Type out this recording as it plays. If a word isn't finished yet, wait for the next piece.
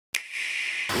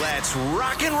Let's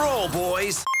rock and roll,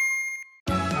 boys.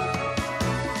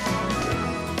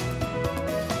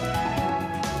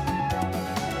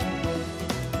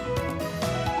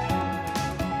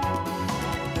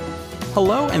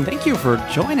 Hello, and thank you for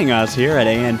joining us here at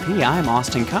ANP. I'm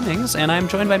Austin Cummings, and I'm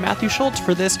joined by Matthew Schultz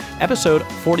for this episode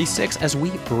 46 as we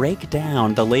break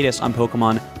down the latest on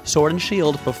Pokemon Sword and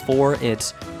Shield before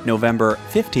its November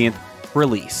 15th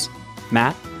release.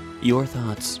 Matt, your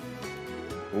thoughts?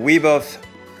 We both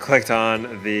clicked on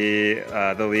the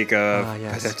leak of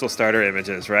potential starter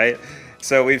images, right?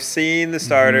 So we've seen the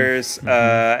starters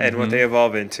and what they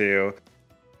evolve into.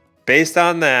 Based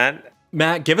on that,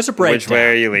 Matt, give us a breakdown. Which way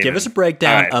are you leaning? Give us a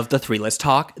breakdown of the three. Let's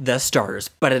talk the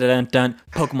starters.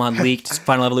 Pokemon leaked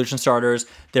Final Evolution starters.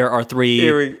 There are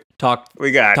three. Talk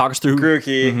us through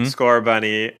Grookey,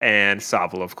 Scorbunny, and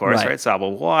Sobble, of course, right?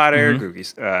 Sobble water,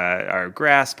 Grookey's our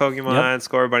grass Pokemon,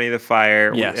 Scorbunny the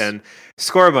fire, and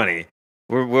Scorbunny.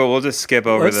 We'll just skip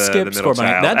over the middle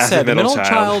child. That said, the middle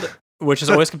child, which is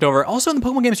always skipped over. Also in the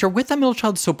Pokemon games, you're with that middle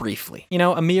child so briefly. You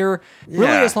know, a mere, really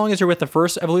as long as you're with the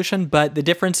first evolution, but the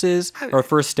difference is, or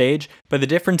first stage, but the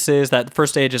difference is that the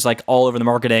first stage is like all over the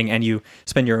marketing and you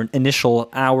spend your initial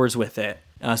hours with it.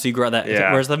 So you grow that.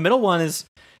 Whereas the middle one is,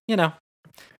 you know,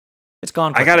 it's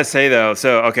gone quickly. I gotta say though,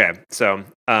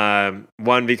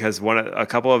 one, because a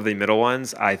couple of the middle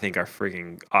ones I think are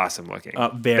freaking awesome looking,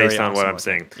 based on what I'm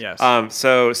seeing. Yes.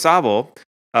 So Sobble,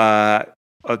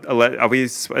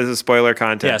 is a spoiler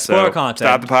content. Yeah, spoiler content.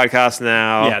 Stop the podcast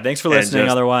now. Yeah, thanks for listening.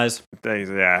 Otherwise, thanks.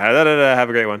 Yeah, have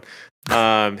a great one.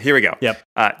 Here we go. Yep.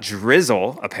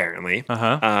 Drizzle apparently.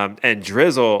 And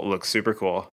Drizzle looks super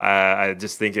cool. I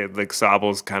just think it like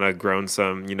Sobble's kind of grown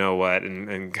some, you know what,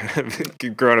 and kind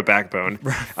of grown a backbone.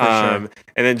 Sure. And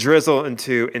then Drizzle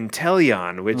into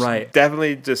Inteleon, which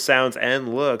definitely just sounds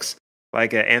and looks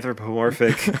like an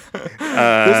anthropomorphic version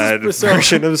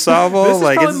of Sobble. This is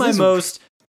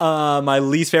probably my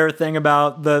least favorite thing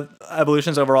about the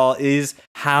evolutions overall is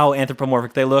how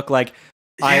anthropomorphic they look. Like,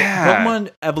 Pokemon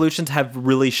evolutions have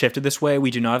really shifted this way. We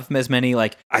do not have as many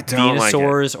like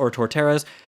Venusaurs or Torterras.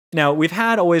 Now, we've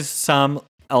had always some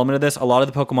element of this. A lot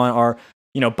of the Pokemon are,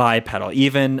 you know, bipedal.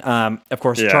 Even, of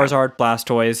course, Charizard,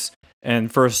 Blastoise,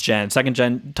 and first gen, second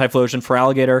gen Typhlosion for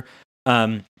Alligator.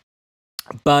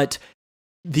 But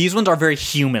these ones are very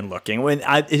human looking.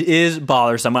 It is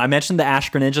bothersome. I mentioned the Ash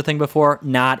Greninja thing before.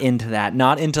 Not into that.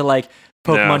 Not into like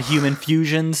Pokemon human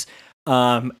fusions.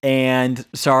 And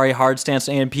sorry, hard stance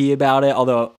ANP about it.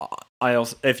 Although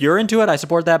if you're into it, I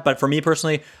support that. But for me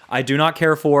personally, I do not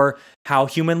care for how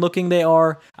human looking they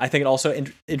are. I think it also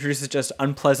introduces just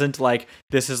unpleasant, like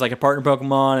this is like a partner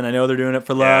Pokemon and I know they're doing it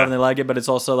for love and they like it, but it's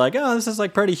also like, oh, this is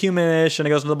like pretty humanish and it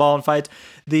goes into the ball and fights.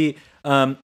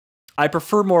 I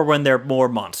prefer more when they're more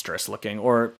monstrous looking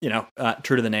or, you know,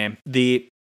 true to the name.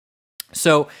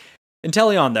 So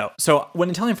Inteleon though. So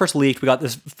when Inteleon first leaked, we got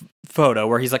this photo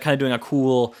where he's like kind of doing a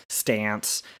cool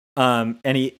stance. And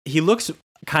he looks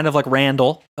kind of like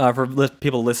Randall, for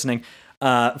people listening,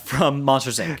 from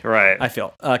Monsters Inc. Right. I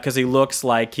feel, cause he looks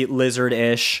like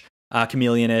lizard-ish,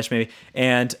 chameleon-ish maybe.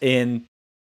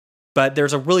 But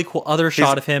there's a really cool other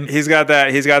shot of him. He's got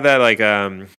that like,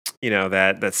 you know,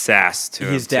 that sass to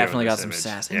him. He's definitely got some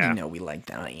sass. And you know, we like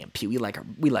that on AMP. We like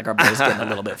our boys getting a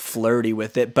little bit flirty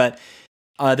with it. But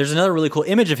there's another really cool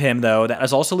image of him though that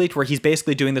is also leaked where he's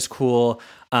basically doing this cool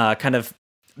kind of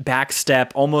back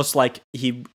step, almost like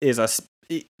he is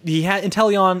he had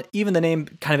Inteleon, even the name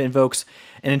kind of invokes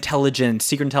an intelligence,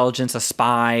 secret intelligence, a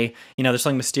spy. You know, there's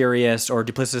something mysterious or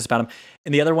duplicitous about him.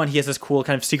 And the other one, he has this cool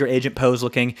kind of secret agent pose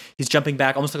looking. He's jumping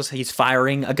back, almost looks like he's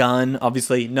firing a gun.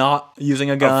 Obviously, not using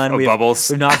a gun. Bubbles.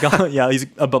 We've not gone. Yeah, he's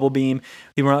a bubble beam.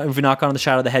 We've not gone on the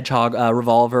Shadow the Hedgehog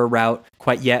revolver route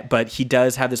quite yet, but he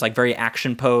does have this like very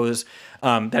action pose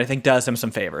that I think does him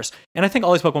some favors. And I think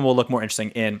all these Pokemon will look more interesting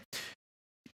in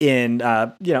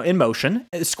motion.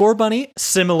 Scorbunny,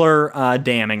 similar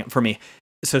damning for me.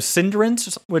 So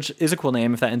Cinderace, which is a cool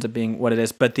name if that ends up being what it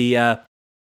is, but it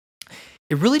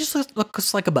really just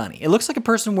looks like a bunny. It looks like a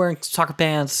person wearing soccer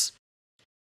pants.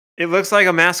 It looks like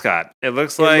a mascot. It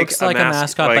looks like a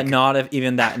mascot, but not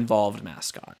even that involved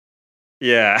mascot.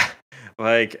 Yeah,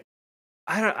 like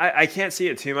I can't see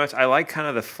it too much. I like kind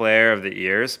of the flare of the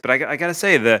ears, but I gotta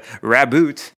say the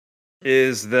Raboot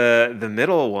is the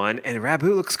middle one, and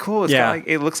Raboot looks cool.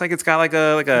 It looks like it's got like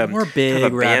a more big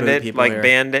kind of bandit, like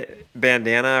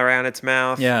bandana around its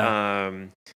mouth. Yeah.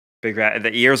 Big rat.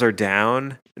 The ears are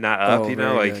down, not up. You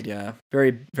know, like good, yeah,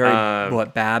 very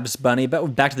Babs Bunny.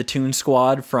 But back to the Toon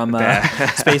Squad from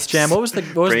Space Jam. What was the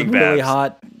really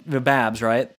hot the Babs,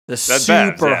 right? The That's super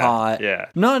Babs, yeah. hot. Yeah.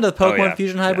 Not into the Pokemon Oh, yeah.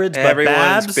 fusion Yeah. hybrids, but Everyone's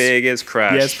Babs. big is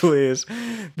Crush. Yes, please.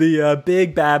 The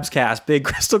big Babs cast, big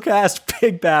Crystal cast,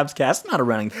 big Babs cast. Not a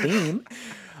running theme.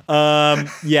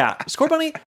 Yeah,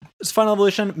 Scorbunny, it's Final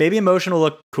Evolution. Maybe Emotion will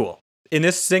look cool. In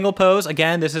this single pose,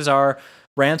 again, this is our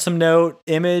ransom note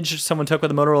image someone took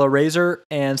with a Motorola Razr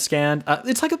and scanned.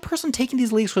 It's like a person taking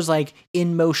these leaks was like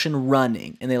in motion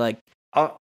running, and they like.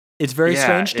 It's very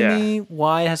strange to me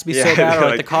why it has to be so bad. Or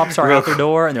like the cops are out their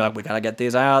door, and they're like, "We gotta get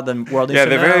these out." Then world needs to know.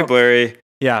 They're very blurry.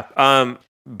 Yeah.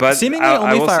 But seemingly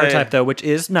only fire type though, which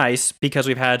is nice because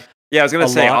we've had. Yeah, I was gonna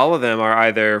say all of them are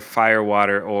either fire,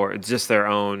 water, or just their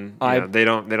own. They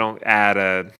don't add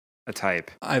a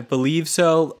type. I believe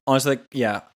so. Honestly,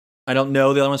 yeah. I don't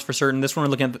know the other ones for certain. This one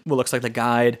we're looking at what looks like the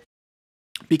guide.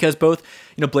 Because both,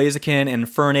 Blaziken and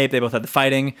Fernape, they both had the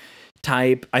fighting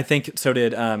type. I think so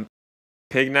did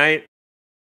Pignite.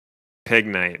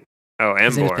 Oh,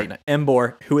 Embor.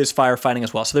 Embor, who is firefighting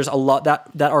as well. So there's a lot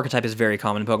that archetype is very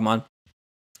common in Pokemon.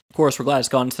 Of course, we're glad it's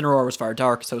gone. Incineroar was Fire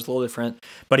Dark, so it's a little different.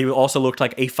 But he also looked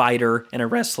like a fighter and a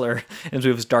wrestler in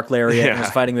his Dark Lariat and his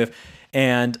fighting move.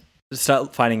 And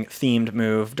fighting themed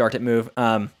move, Dark type move.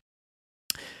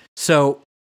 So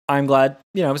I'm glad,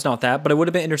 it's not that, but it would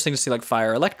have been interesting to see like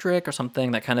Fire Electric or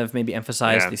something that kind of maybe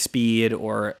emphasized the speed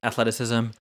or athleticism.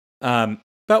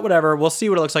 But whatever, we'll see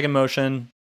what it looks like in motion.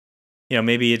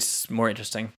 Maybe it's more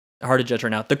interesting. Hard to judge right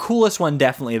now. The coolest one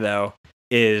definitely though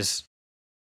is,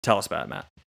 tell us about it, Matt.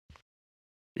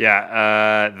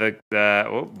 Yeah,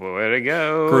 where'd it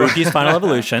go? Grookey's Final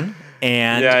Evolution.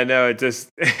 And yeah, I know, it just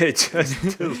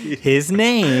deleted. His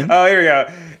name. Oh, here we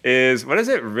go. Is, what is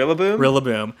it? Rillaboom?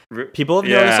 Rillaboom. People have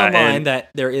noticed online that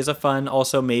there is a fun,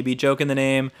 also maybe joke in the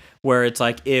name, where it's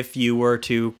like if you were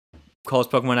to call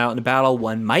this Pokemon out in a battle,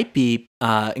 one might be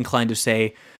inclined to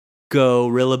say, go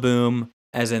Rillaboom,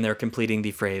 as in they're completing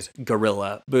the phrase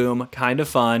Gorilla Boom. Kind of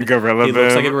fun. Gorilla He Boom.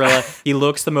 looks like a gorilla. He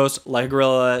looks the most like a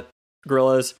gorilla.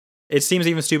 Gorillas. It seems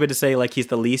even stupid to say like he's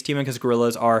the least human because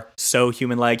gorillas are so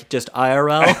human-like, just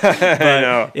IRL. But I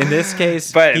know. In this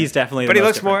case, he's definitely. But the he most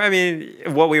looks different. more. I mean,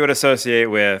 what we would associate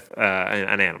with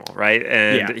an animal, right?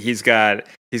 And he's got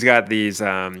these.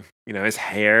 His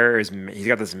hair is. He's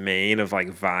got this mane of like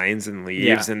vines and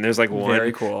leaves, and there's like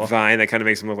one vine that kind of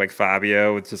makes him look like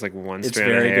Fabio with just like one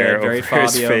strand of hair good. Very over Fabio,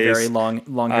 his face. very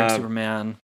long-haired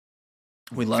Superman.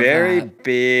 We love very that.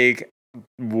 Big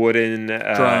wooden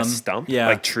stump,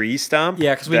 like tree stump.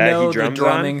 Yeah, because we know the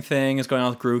drumming thing is going on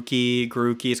with Grookey.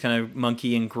 Grookey is kind of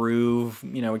monkey and groove.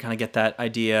 We kind of get that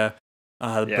idea.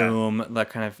 Boom, that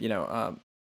kind of,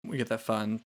 we get that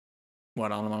fun,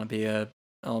 onomatopoeia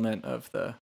element of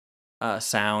the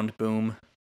sound boom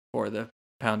or the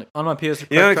pound. Onomatopoeia is it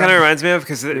kind of reminds me of,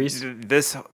 because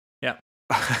this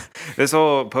this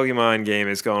whole Pokemon game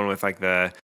is going with like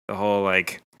the whole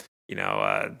like,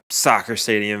 soccer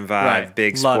stadium vibe,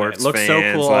 big Love sports it. Looks fans.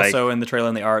 so cool also in the trailer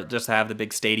and the art, just to have the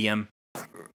big stadium.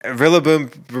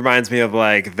 Rillaboom reminds me of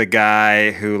like the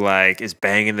guy who like is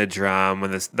banging the drum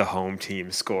when the home team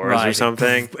scores or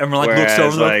something. And we're like, looks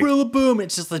over like Rillaboom.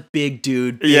 It's just a big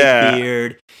dude, big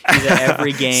beard. He's at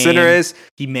every game. Cinderace,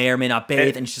 he may or may not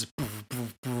bathe, and it's just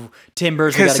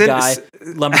Timbers. We got a guy.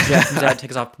 Lumberjack comes out,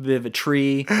 takes off a bit of a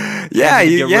tree. I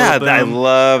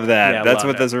love that. Yeah, that's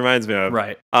what this reminds me of.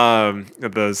 Right.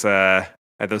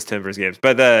 At those Timbers games,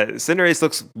 but the Cinderace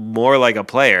looks more like a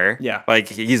player. Yeah, like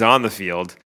he's on the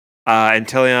field. And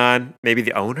Tillion, maybe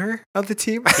the owner of the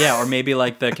team. Yeah, or maybe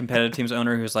like the competitive team's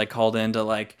owner who's like called in to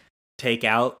like take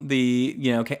out the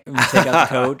take out the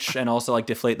coach and also like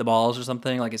deflate the balls or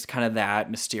something. Like it's kind of that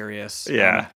mysterious.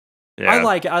 Yeah. I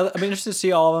like it. I'm interested to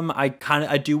see all of them.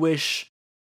 I do wish.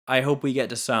 I hope we get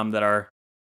to some that are,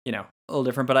 a little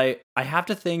different. But I have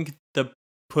to think the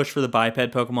push for the biped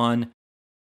Pokemon.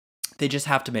 They just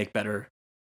have to make better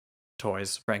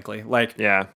toys, frankly. Like,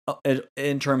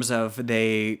 in terms of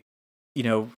Venusaur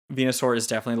is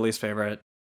definitely the least favorite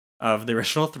of the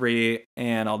original three,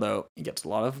 and although he gets a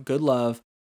lot of good love,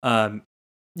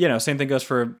 same thing goes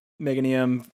for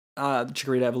Meganium,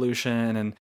 Chikorita Evolution,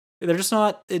 and they're just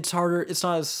not. It's harder. It's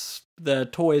not as the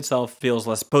toy itself feels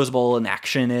less posable and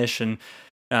action-ish, and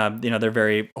they're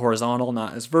very horizontal,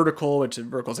 not as vertical. Which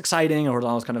vertical is exciting, and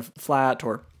horizontal is kind of flat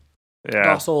or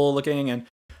docile looking, and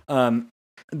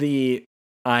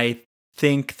I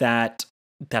think that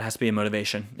has to be a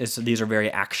motivation. These are very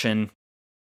action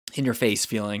in your face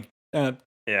feeling. And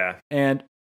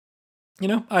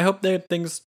I hope that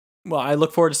things. Well, I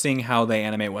look forward to seeing how they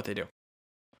animate what they do.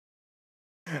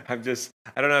 I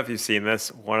don't know if you've seen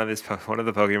this. One of the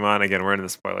Pokemon, again, we're in the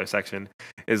spoiler section,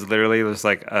 is literally just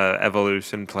like a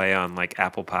evolution play on like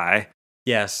apple pie.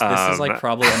 Yes, this is like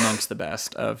probably amongst the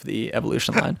best of the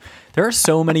evolution line. There are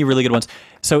so many really good ones.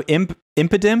 So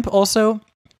Impidimp also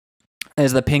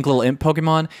is the pink little imp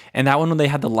Pokemon, and that one when they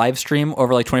had the live stream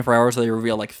over like 24 hours, they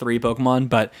reveal like 3 Pokemon,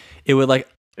 but it would like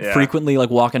frequently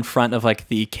like walk in front of like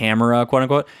the camera, quote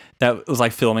unquote, that was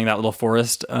like filming that little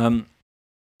forest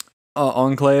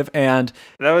enclave, and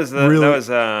that was the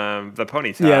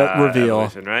Ponyta reveal,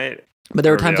 evolution, right? But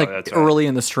there were times like early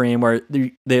in the stream where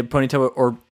the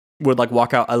Ponyta would like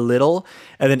walk out a little,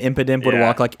 and then Impidimp would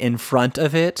walk like in front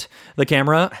of the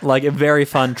camera, like a very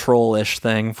fun trollish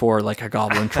thing for like a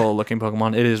goblin troll looking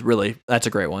Pokemon. It is really, that's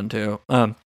a great one too.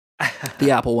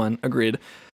 The apple one, agreed,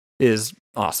 is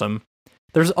awesome.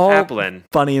 There's all Applin.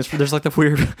 Funny. There's like the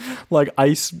weird like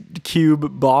ice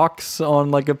cube box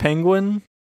on like a penguin.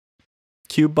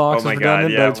 Cube box. Oh my god!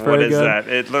 Yeah, what is that?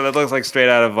 It looks like straight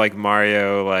out of like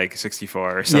Mario, like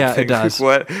 64 or something. Yeah, it does.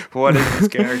 What is this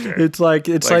character? it's like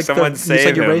someone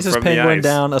saved you him race this from penguin the ice.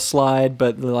 down a slide,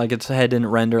 but like its head didn't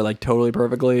render like totally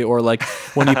perfectly, or like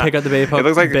when you pick up the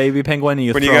baby penguin and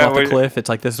you throw it off the cliff, it's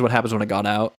like this is what happens when it got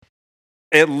out.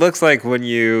 It looks like when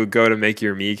you go to make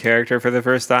your Mii character for the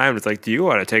first time, it's like, do you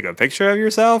want to take a picture of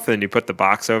yourself? And you put the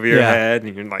box over your head,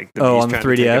 and you're like, on the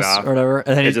 3DS or whatever.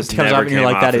 And then it just comes off, and you're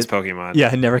like, that is Pokemon.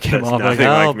 Yeah, it never came off. Nothing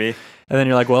like me. And then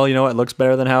you're like, well, you know what? It looks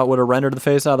better than how it would have rendered the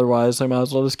face otherwise, so I might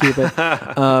as well just keep it.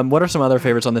 What are some other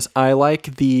favorites on this? I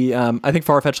like the, I think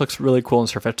Farfetch looks really cool and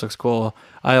Sirfetch looks cool.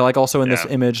 I like also in this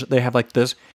image, they have like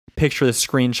this picture, this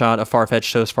screenshot of Farfetch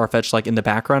shows Farfetch like in the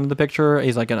background of the picture.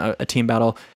 He's like in a team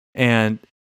battle, and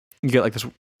you get like this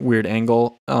weird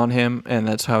angle on him, and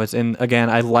that's how it's in. Again,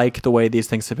 I like the way these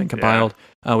things have been compiled.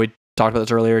 We talked about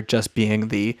this earlier, just being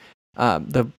the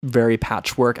very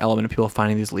patchwork element of people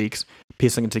finding these leaks,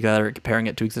 piecing it together, comparing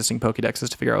it to existing Pokédexes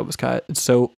to figure out what was cut. It's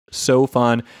so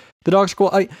fun. The dogs are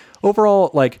cool. Overall,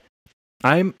 like,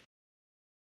 I'm,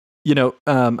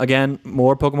 again,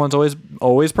 more Pokemon's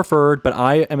always preferred, but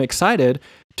I am excited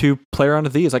to play around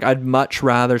with these. Like, I'd much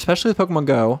rather, especially with Pokemon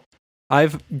Go,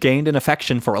 I've gained an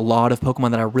affection for a lot of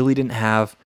Pokemon that I really didn't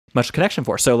have much connection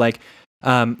for. So, like,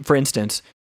 for instance,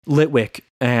 Litwick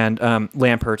and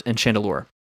Lampert and Chandelure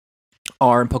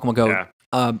are in Pokemon Go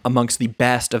amongst the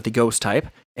best of the Ghost type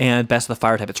and best of the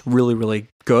Fire type. It's really, really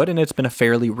good, and it's been a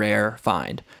fairly rare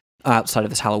find outside of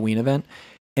this Halloween event.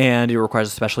 And it requires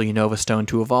a special Unova Stone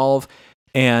to evolve,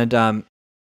 and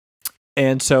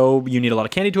so you need a lot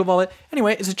of candy to evolve it.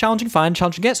 Anyway, it's a challenging find,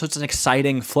 challenging get, so it's an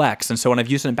exciting flex. And so when I've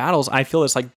used it in battles, I feel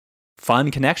this like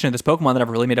fun connection to this Pokemon that I've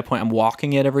really made a point. I'm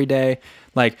walking it every day,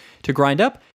 like, to grind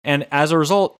up. And as a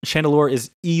result, Chandelure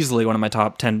is easily one of my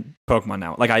top 10 Pokemon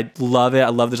now. Like, I love it. I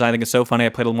love the design. I think it's so funny. I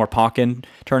played a little more Pokken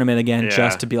tournament again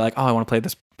just to be like, oh, I want to play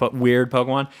this weird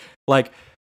Pokemon. Like,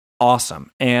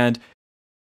 awesome. And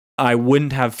I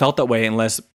wouldn't have felt that way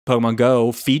unless Pokemon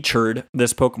Go featured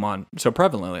this Pokemon so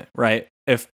prevalently, right?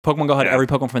 If Pokemon Go had every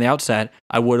Pokemon from the outset,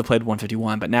 I would have played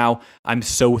 151. But now I'm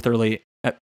so thoroughly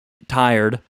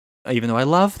tired, even though I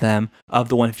love them, of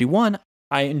the 151.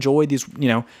 I enjoy these,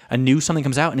 a new something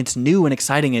comes out and it's new and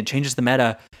exciting. It changes the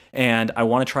meta and I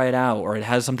want to try it out, or it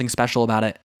has something special about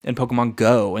it in Pokemon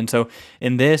Go. And so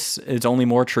in this, it's only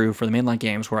more true for the mainline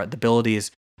games where the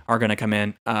abilities are going to come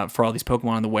in for all these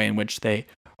Pokemon in the way in which they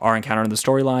are encountered in the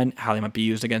storyline, how they might be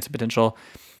used against a potential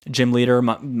gym leader,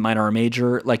 minor or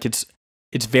major. Like, it's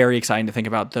very exciting to think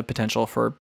about the potential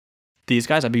for these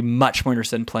guys. I'd be much more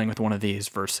interested in playing with one of these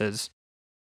versus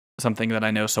something that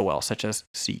I know so well, such as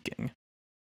Seeking.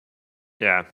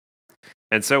 Yeah.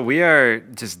 And so we are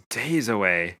just days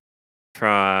away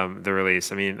from the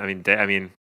release. I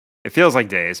mean, it feels like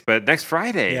days, but next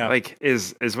Friday,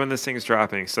 is when this thing's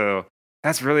dropping. So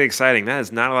that's really exciting. That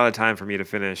is not a lot of time for me to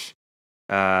finish.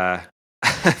 Man,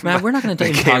 we're not going to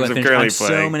take time to finish. I have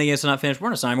so many games to not finish. We're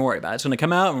not even worry about it. It's going to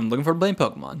come out, and I'm looking forward to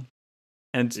playing Pokemon.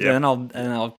 And then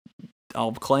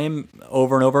I'll claim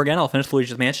over and over again I'll finish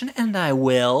Luigi's Mansion, and I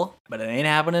will, but it ain't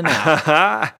happening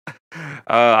now.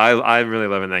 I'm really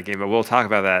loving that game, but we'll talk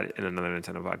about that in another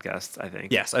Nintendo podcast, I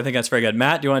think. Yes, I think that's very good.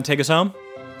 Matt, do you want to take us home?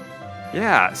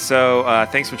 Yeah, so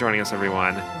thanks for joining us,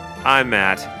 everyone. I'm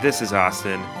Matt. This is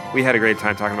Austin. We had a great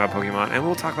time talking about Pokemon, and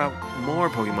we'll talk about more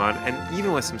Pokemon, and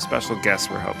even with some special guests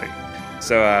we're hoping.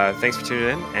 So thanks for tuning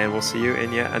in, and we'll see you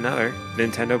in yet another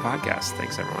Nintendo podcast.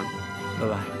 Thanks, everyone.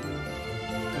 Bye-bye.